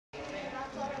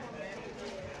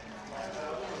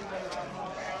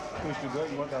Raccoon, you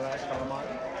good? You want that last calamari?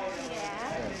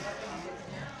 Yeah.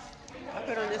 I've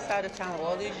been on this side of town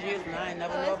all these years and I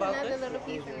never know about Another this. little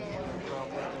piece in there.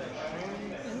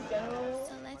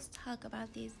 So let's talk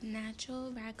about these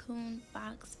natural Raccoon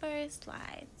Fox Fur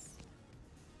Slides.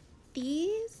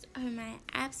 These are my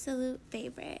absolute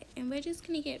favorite, and we're just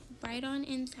going to get right on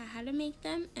into how to make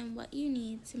them and what you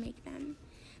need to make them.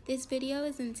 This video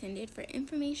is intended for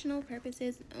informational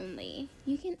purposes only.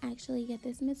 You can actually get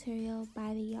this material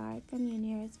by the yard from your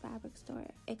nearest fabric store.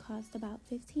 It costs about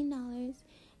 $15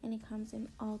 and it comes in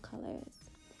all colors.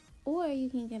 Or you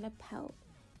can get a pelt.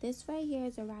 This right here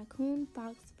is a Raccoon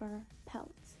Fox Fur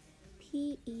Pelt,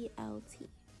 P-E-L-T.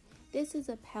 This is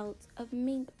a pelt of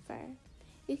mink fur.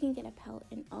 You can get a pelt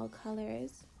in all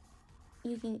colors.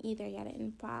 You can either get it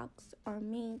in fox or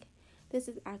mink. This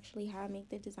is actually how I make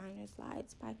the designer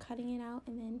slides, by cutting it out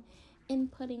and then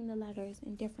inputting the letters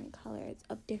in different colors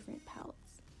of different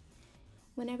pelts.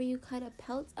 Whenever you cut a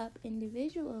pelt up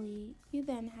individually, you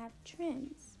then have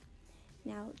trims.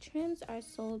 Now, trims are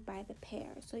sold by the pair,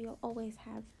 so you'll always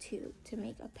have two to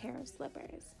make a pair of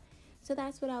slippers. So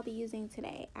that's what I'll be using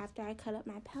today. After I cut up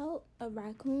my pelt of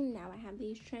raccoon, now I have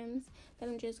these trims that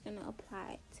I'm just going to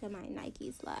apply to my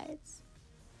Nike slides.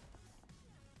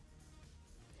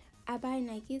 I buy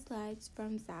Nike slides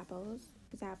from Zappos.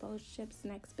 Zappos ships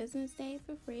next business day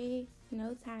for free,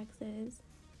 no taxes.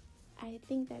 I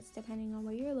think that's depending on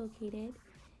where you're located.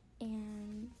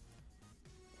 And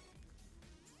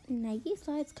Nike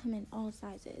slides come in all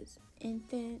sizes: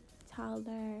 infant,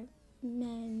 toddler,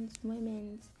 men's,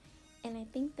 women's. And I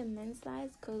think the men's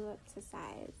slides go up to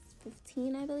size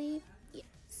 15, I believe. Yeah.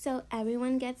 So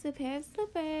everyone gets a pair of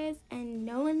slippers and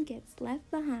no one gets left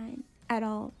behind at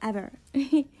all, ever.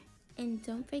 And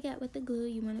don't forget with the glue,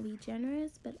 you want to be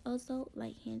generous but also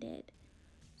light-handed.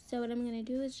 So what I'm going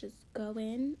to do is just go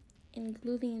in and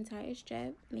glue the entire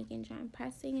strip, making sure I'm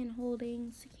pressing and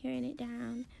holding, securing it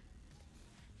down.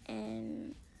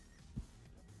 And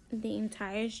the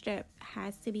entire strip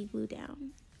has to be glued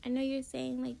down. I know you're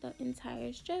saying like the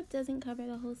entire strip doesn't cover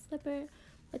the whole slipper,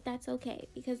 but that's okay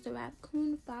because the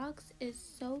Raccoon Fox is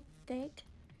so thick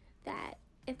that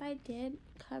if I did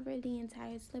cover the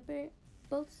entire slipper,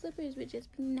 both slippers would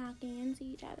just be knocking into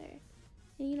each other,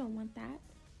 and you don't want that.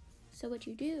 So what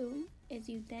you do is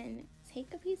you then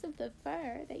take a piece of the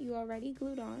fur that you already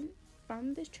glued on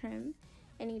from the trim,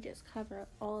 and you just cover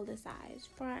all the sides,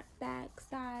 front, back,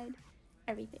 side,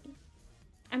 everything.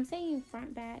 I'm saying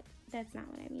front, back, that's not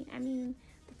what I mean. I mean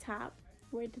the top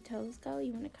where the toes go,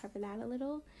 you want to cover that a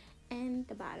little, and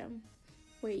the bottom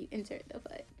where you insert the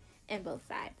foot, and both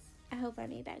sides. I hope I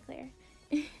made that clear.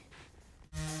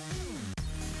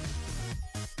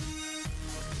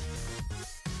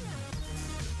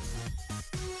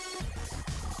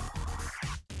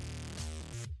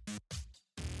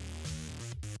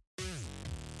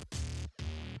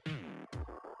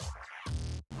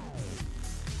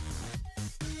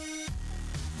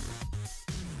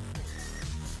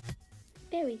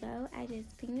 There we go. I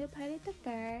just finger parted the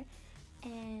fur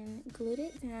and glued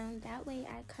it down. That way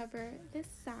I cover the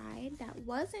side that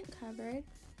wasn't covered,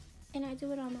 and I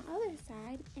do it on the other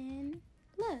side, and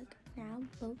look, now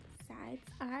both sides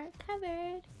are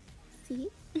covered. See?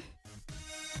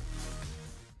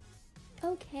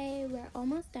 Okay, we're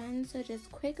almost done, so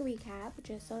just quick recap,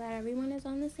 just so that everyone is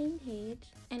on the same page.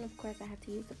 And of course I have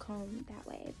to use the comb, that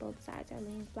way both sides are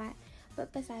laying flat.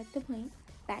 But besides the point,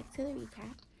 back to the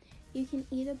recap. You can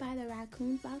either buy the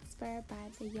Raccoon Fox Fur by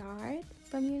the yard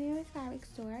from your nearest fabric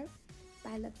store,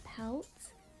 buy the pelt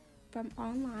from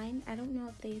online. I don't know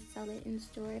if they sell it in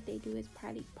store. If they do, it's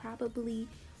probably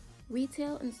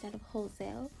retail instead of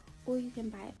wholesale. Or you can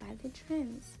buy it by the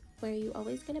trims, where you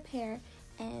always get a pair,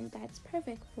 and that's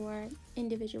perfect for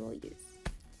individual use.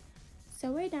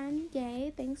 So we're done.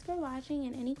 Yay! Thanks for watching,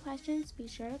 and any questions, be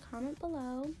sure to comment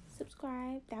below.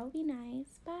 Subscribe, that would be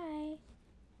nice. Bye!